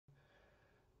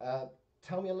Uh,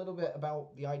 Tell me a little bit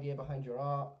about the idea behind your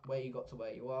art, where you got to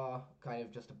where you are, kind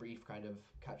of just a brief kind of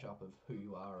catch up of who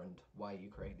you are and why you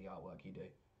create the artwork you do.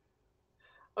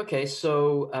 Okay,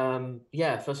 so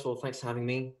yeah, first of all, thanks for having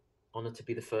me. Honored to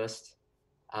be the first.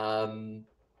 Um,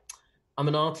 I'm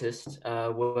an artist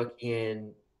working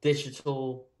in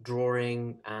digital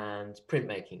drawing and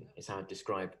printmaking is how I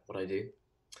describe what I do.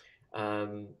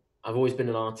 Um, I've always been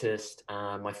an artist.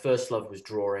 My first love was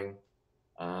drawing,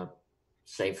 uh,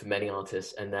 same for many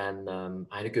artists, and then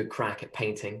I had a good crack at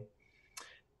painting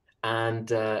and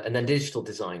then digital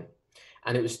design.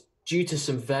 And it was due to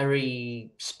some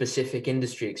very specific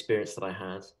industry experience that I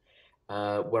had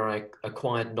where I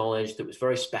acquired knowledge that was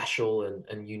very special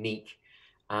and unique,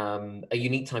 a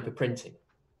unique type of printing,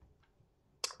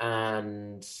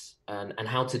 and, and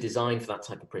how to design for that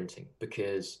type of printing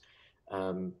because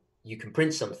um, you can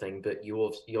print something, but you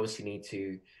obviously need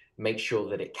to make sure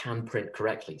that it can print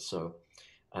correctly. So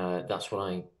that's what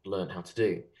I learned how to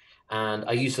do, and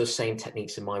I use those same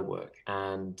techniques in my work.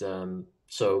 And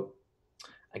so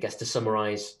I guess to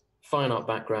summarize, fine art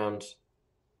background,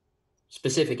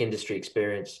 specific industry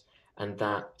experience, and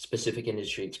that specific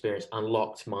industry experience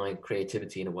unlocked my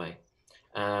creativity in a way.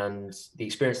 And the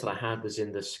experience that I had was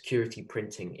in the security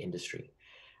printing industry.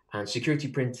 And security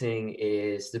printing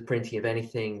is the printing of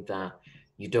anything that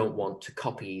you don't want to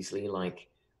copy easily, like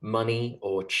money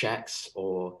or checks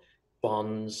or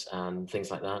bonds and things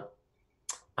like that.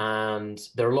 And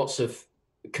there are lots of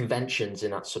conventions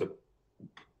in that sort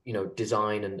of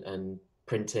design and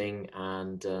printing,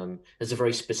 and there's a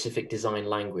very specific design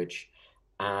language,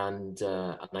 and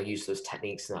I use those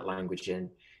techniques and that language in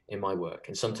my work.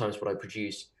 And sometimes what I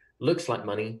produce looks like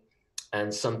money,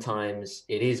 and sometimes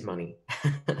it is money.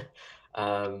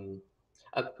 um,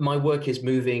 my work is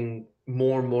moving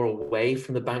more and more away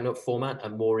from the banknote format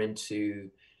and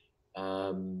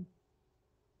um,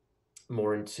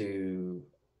 more into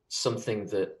something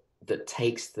that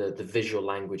takes the visual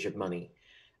language of money,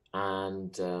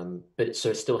 and but so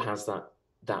it still has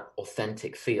that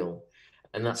authentic feel,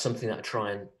 and that's something that I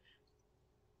try and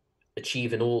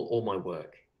achieve in all my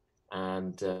work,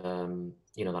 and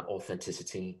that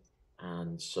authenticity,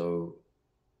 and so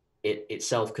it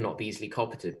itself cannot be easily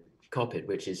copied,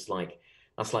 which is like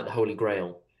that's like the holy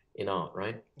grail in art,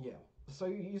 right? Yeah. So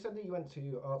you said that you went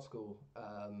to art school,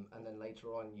 and then later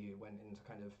on you went into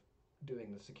kind of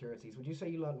doing the securities. Would you say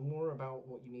you learned more about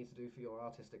what you need to do for your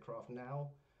artistic craft now,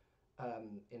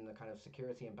 in the kind of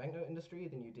security and banknote industry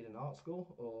than you did in art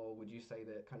school, or would you say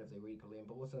that kind of they were equally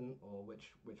important, or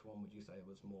which one would you say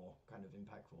was more kind of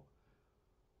impactful?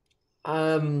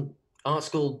 um Art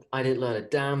school, I didn't learn a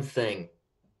damn thing.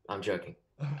 I'm joking.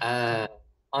 uh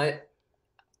I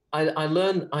I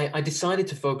learned. I decided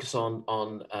to focus on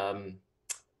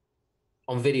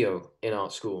video in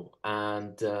art school,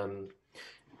 and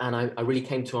I really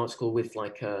came to art school with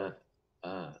like a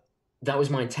that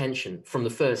was my intention from the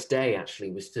first day.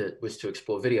 Actually, was to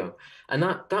explore video, and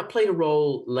that played a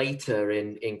role later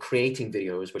in creating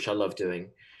videos, which I love doing.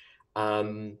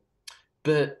 Um,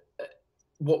 but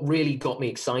what really got me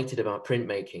excited about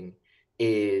printmaking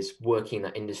is working in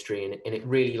that industry, and it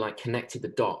really like connected the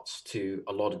dots to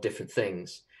a lot of different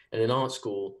things. And in art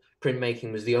school,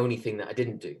 printmaking was the only thing that I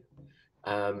didn't do.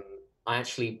 um, I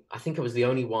think I was the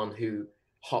only one who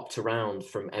hopped around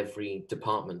from every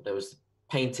department. There was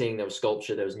painting, there was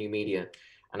sculpture, there was new media,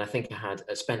 and I think I had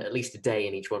spent at least a day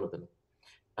in each one of them.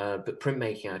 But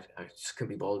printmaking, I just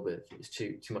couldn't be bothered with. It's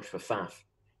too much of a faff.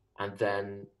 And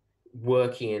then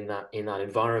working in that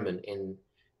environment in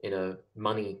a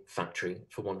money factory,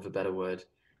 for want of a better word,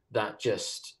 that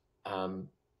just um,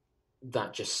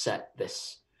 that just set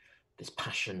this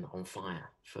passion on fire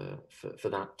for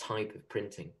that type of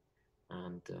printing.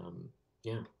 And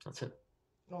yeah, that's it.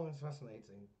 Oh, that's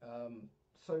fascinating.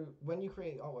 So when you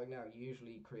create artwork now, you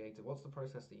usually create it. What's the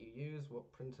process that you use?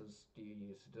 What printers do you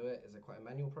use to do it? Is it quite a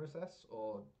manual process,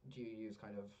 or do you use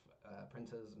kind of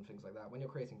printers and things like that when you're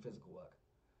creating physical work?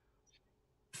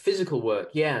 Physical work,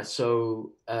 yeah.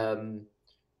 So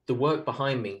the work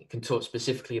behind me can talk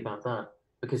specifically about that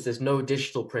because there's no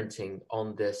digital printing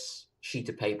on this sheet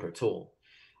of paper at all,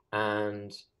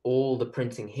 and all the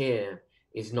printing here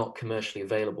is not commercially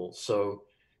available. So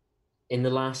in the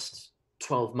last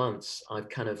 12 months, I've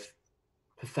kind of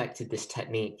perfected this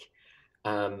technique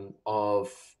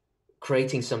of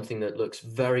creating something that looks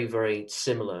very, very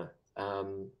similar,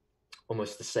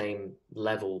 almost the same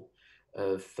level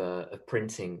of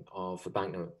printing of a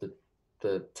banknote.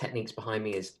 The techniques behind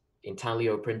me is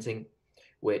intaglio printing,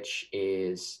 which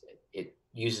is it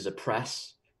uses a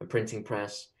press, a printing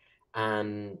press,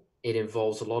 and it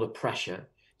involves a lot of pressure.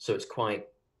 So it's quite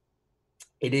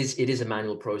it is a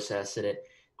manual process, and it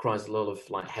requires a lot of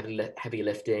like heavy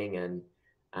lifting,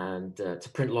 and to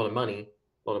print a lot of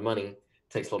money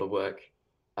takes a lot of work.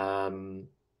 Um,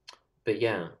 but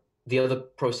yeah, the other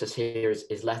process here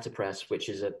is letterpress, which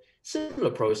is a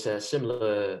similar process,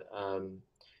 similar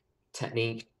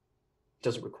technique.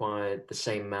 Doesn't require the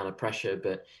same amount of pressure,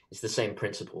 but it's the same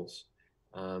principles.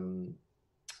 Um,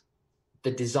 the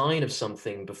design of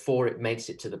something before it makes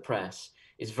it to the press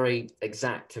is very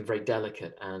exact and very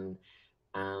delicate, and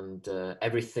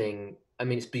everything. I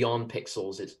mean, it's beyond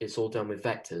pixels. It's all done with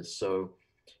vectors, so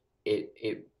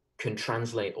it can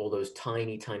translate all those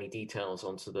tiny details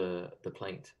onto the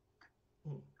plate.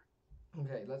 Hmm.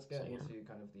 Okay, let's So get yeah. into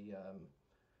kind of the.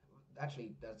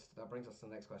 Actually, that brings us to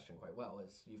the next question quite well.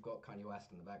 Is you've got Kanye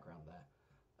West in the background there.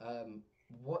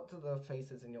 What do the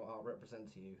faces in your art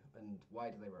represent to you, and why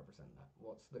do they represent that?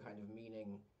 What's the kind of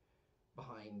meaning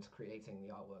behind creating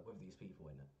the artwork with these people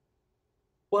in it?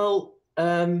 Well,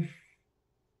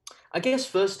 I guess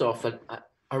first off,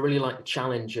 I really like the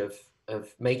challenge of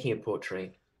making a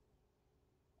portrait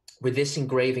with this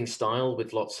engraving style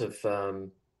with lots of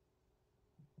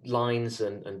lines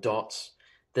and dots.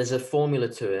 There's a formula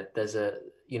to it. There's a,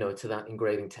 to that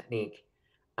engraving technique,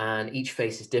 and each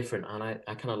face is different. And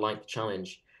I kind of like the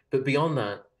challenge. But beyond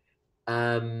that,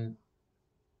 um,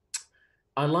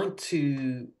 I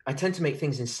tend to make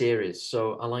things in series.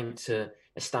 So I like to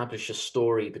establish a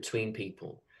story between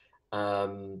people,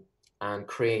 um, and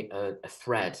create a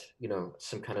thread,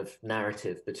 some kind of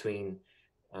narrative between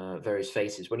various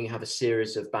faces. When you have a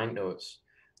series of banknotes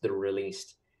that are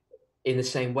released, in the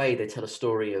same way, they tell a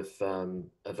story of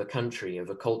a country, of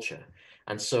a culture.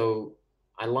 And so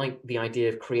I like the idea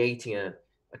of creating a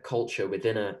culture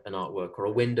within an artwork, or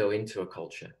a window into a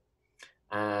culture.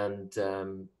 And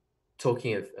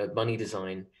talking of money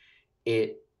design,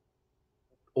 it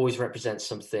always represents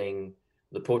something,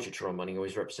 the portraiture on money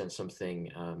always represents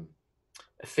something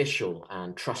official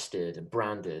and trusted and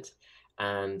branded.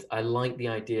 And I like the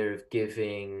idea of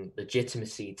giving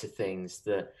legitimacy to things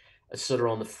that are sort of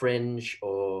on the fringe,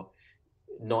 or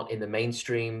not in the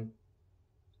mainstream,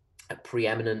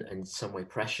 preeminent and in some way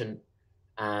prescient.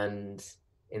 And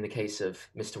in the case of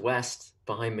Mr. West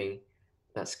behind me,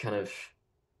 that's kind of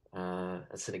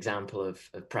that's an example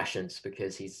of prescience,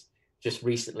 because he's just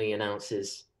recently announced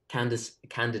his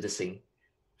candidacy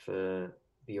for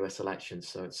the US election.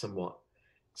 So it's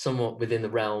somewhat within the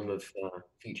realm of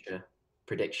future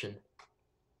prediction.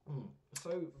 Hmm. So,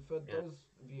 for Yeah. those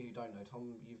of you who don't know,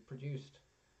 Tom, you've produced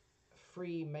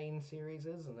three main series,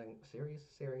 and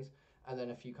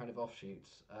then a few kind of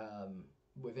offshoots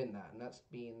within that, and that's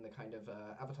been the kind of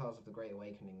Avatars of the Great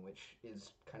Awakening, which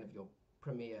is kind of your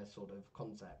premier sort of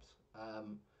concept.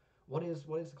 What is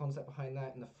the concept behind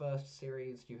that? In the first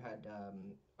series, you had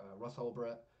Russ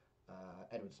Ulbricht,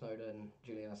 Edward Snowden,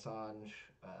 Julian Assange.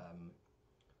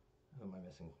 Who am I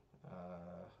missing?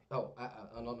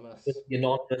 Anonymous, The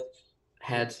anonymous yeah,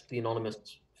 head, the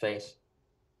anonymous face.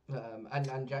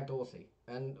 and Jack Dorsey.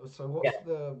 And so, Yeah. what's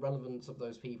the relevance of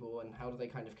those people, and how do they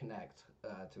kind of connect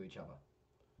to each other?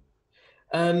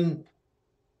 Um,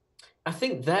 I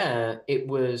think there it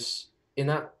was in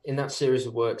that series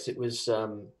of works. It was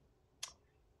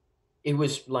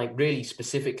like really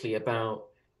specifically about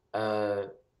uh,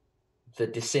 the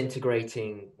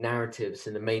disintegrating narratives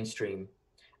in the mainstream,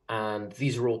 and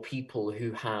these are all people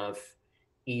who have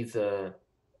either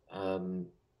um,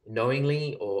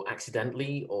 knowingly or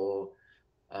accidentally, or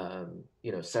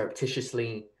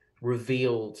surreptitiously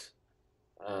revealed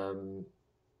um,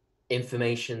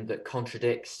 information that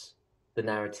contradicts the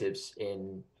narratives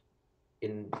in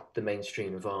the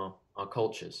mainstream of our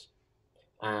cultures.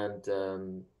 And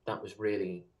that was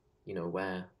really,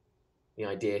 where the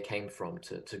idea came from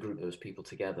to group those people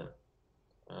together.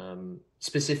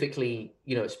 Specifically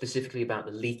about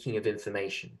the leaking of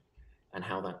information and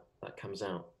how that comes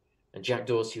out. And Jack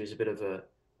Dorsey was a bit of a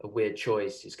weird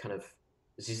choice. He's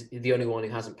the only one who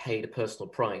hasn't paid a personal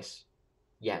price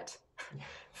yet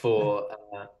for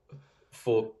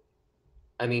for.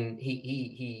 I mean,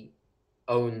 he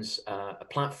owns a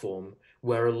platform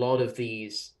where a lot of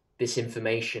this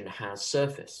information has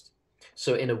surfaced.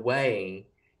 So in a way,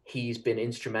 he's been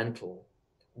instrumental,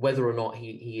 whether or not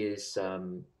he is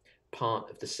part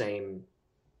of the same,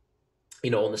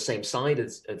 on the same side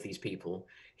of these people.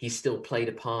 He's still played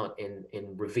a part in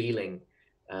revealing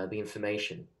the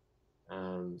information.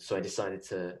 So I decided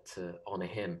to honor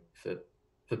him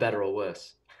for better or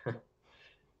worse.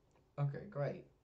 Okay, great.